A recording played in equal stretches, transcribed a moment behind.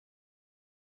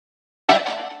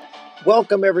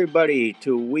Welcome, everybody,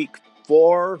 to week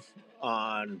 4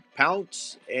 on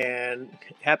Pounce, and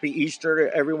happy Easter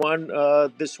to everyone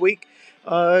this week.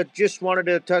 Just wanted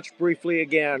to touch briefly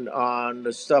again on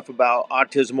the stuff about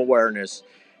autism awareness.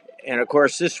 And of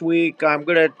course, this week I'm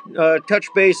going to touch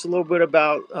base a little bit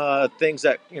about things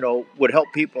that would help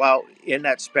people out in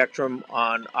that spectrum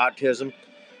on autism,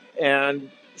 and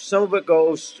some of it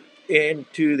goes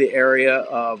into the area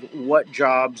of what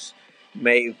jobs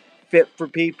may fit for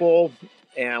people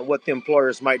and what the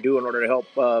employers might do in order to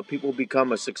help people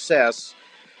become a success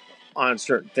on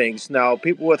certain things. Now,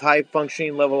 people with high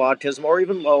functioning level autism or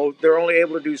even low, they're only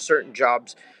able to do certain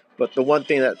jobs. But the one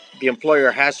thing that the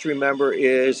employer has to remember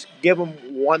is give them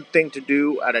one thing to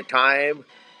do at a time.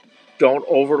 Don't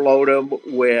overload them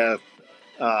with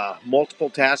multiple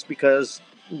tasks, because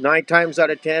 9 times out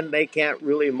of 10 they can't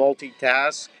really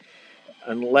multitask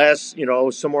unless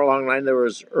somewhere along the line there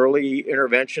was early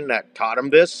intervention that taught them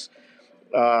this.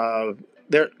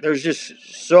 There's just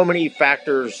so many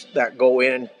factors that go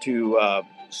into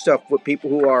stuff with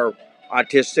people who are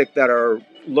autistic that are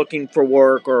looking for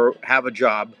work or have a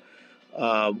job.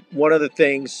 One of the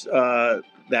things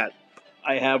that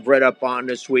I have read up on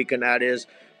this week, and that is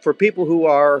for people who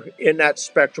are in that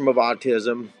spectrum of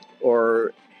autism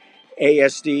or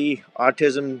ASD,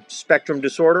 autism spectrum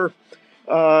disorder,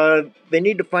 they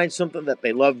need to find something that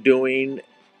they love doing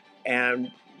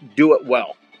and do it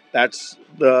well. That's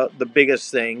the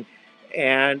biggest thing.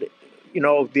 And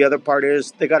the other part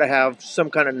is they got to have some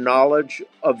kind of knowledge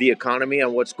of the economy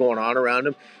and what's going on around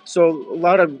them. So a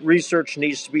lot of research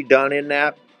needs to be done in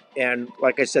that. And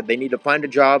like I said, they need to find a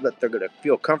job that they're going to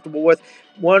feel comfortable with.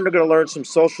 One, they're going to learn some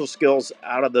social skills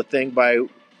out of the thing by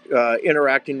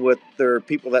interacting with their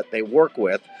people that they work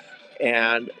with,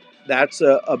 and that's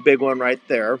a big one right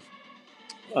there.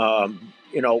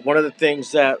 One of the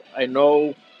things that I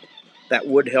know that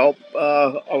would help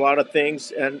a lot of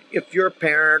things. And if you're a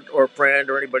parent or a friend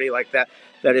or anybody like that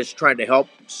that is trying to help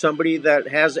somebody that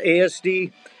has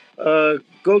ASD,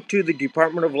 go to the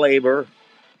Department of Labor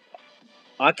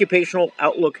Occupational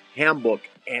Outlook Handbook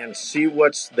and see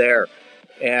what's there.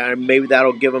 And maybe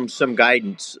that'll give them some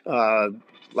guidance.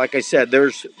 Like I said,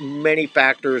 there's many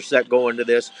factors that go into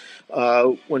this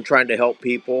when trying to help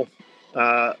people.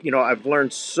 I've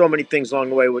learned so many things along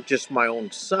the way with just my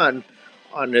own son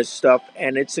on this stuff,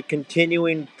 and it's a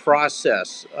continuing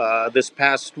process. This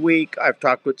past week, I've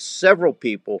talked with several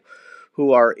people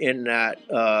who are in that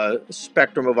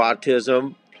spectrum of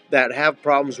autism that have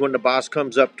problems when the boss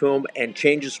comes up to them and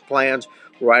changes plans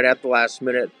right at the last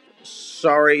minute.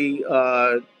 Sorry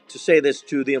to say this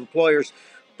to the employers,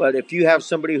 but if you have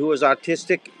somebody who is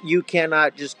autistic, you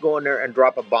cannot just go in there and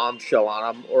drop a bombshell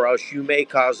on them, or else you may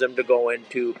cause them to go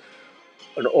into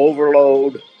an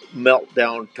overload,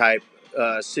 meltdown type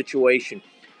situation.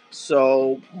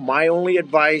 So, my only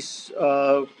advice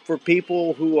for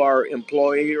people who are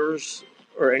employers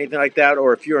or anything like that,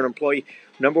 or if you're an employee,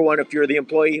 number one, if you're the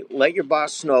employee, let your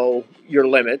boss know your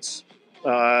limits.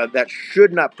 That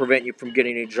should not prevent you from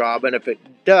getting a job, and if it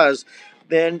does,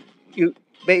 then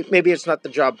maybe it's not the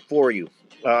job for you.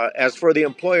 As for the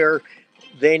employer,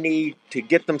 they need to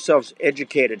get themselves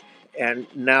educated, and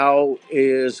now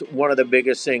is one of the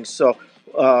biggest things. So,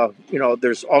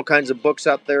 there's all kinds of books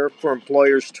out there for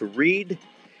employers to read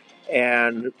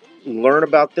and learn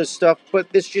about this stuff, but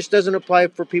this just doesn't apply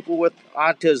for people with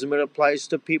autism. It applies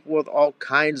to people with all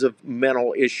kinds of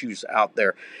mental issues out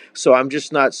there. So I'm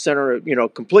just not centered,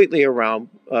 completely around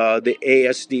the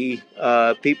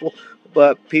ASD people,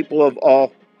 but people of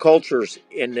all cultures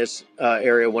in this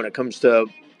area when it comes to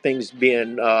things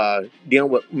being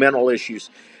dealing with mental issues.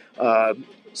 Uh,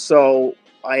 so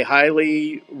I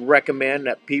highly recommend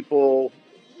that people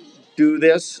do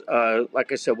this.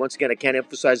 Like I said, once again, I can't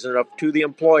emphasize it enough to the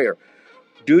employer.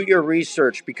 Do your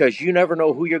research, because you never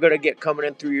know who you're going to get coming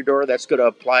in through your door that's going to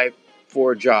apply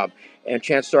for a job. And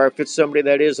chances are, if it's somebody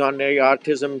that is on the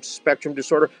autism spectrum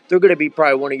disorder, they're going to be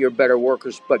probably one of your better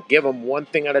workers. But give them one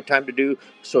thing at a time to do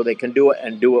so they can do it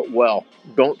and do it well.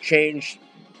 Don't change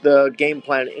the game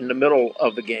plan in the middle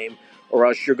of the game, or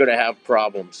else you're going to have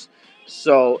problems.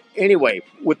 So, anyway,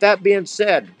 with that being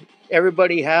said,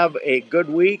 everybody have a good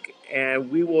week,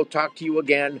 and we will talk to you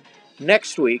again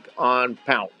next week on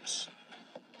Pounce.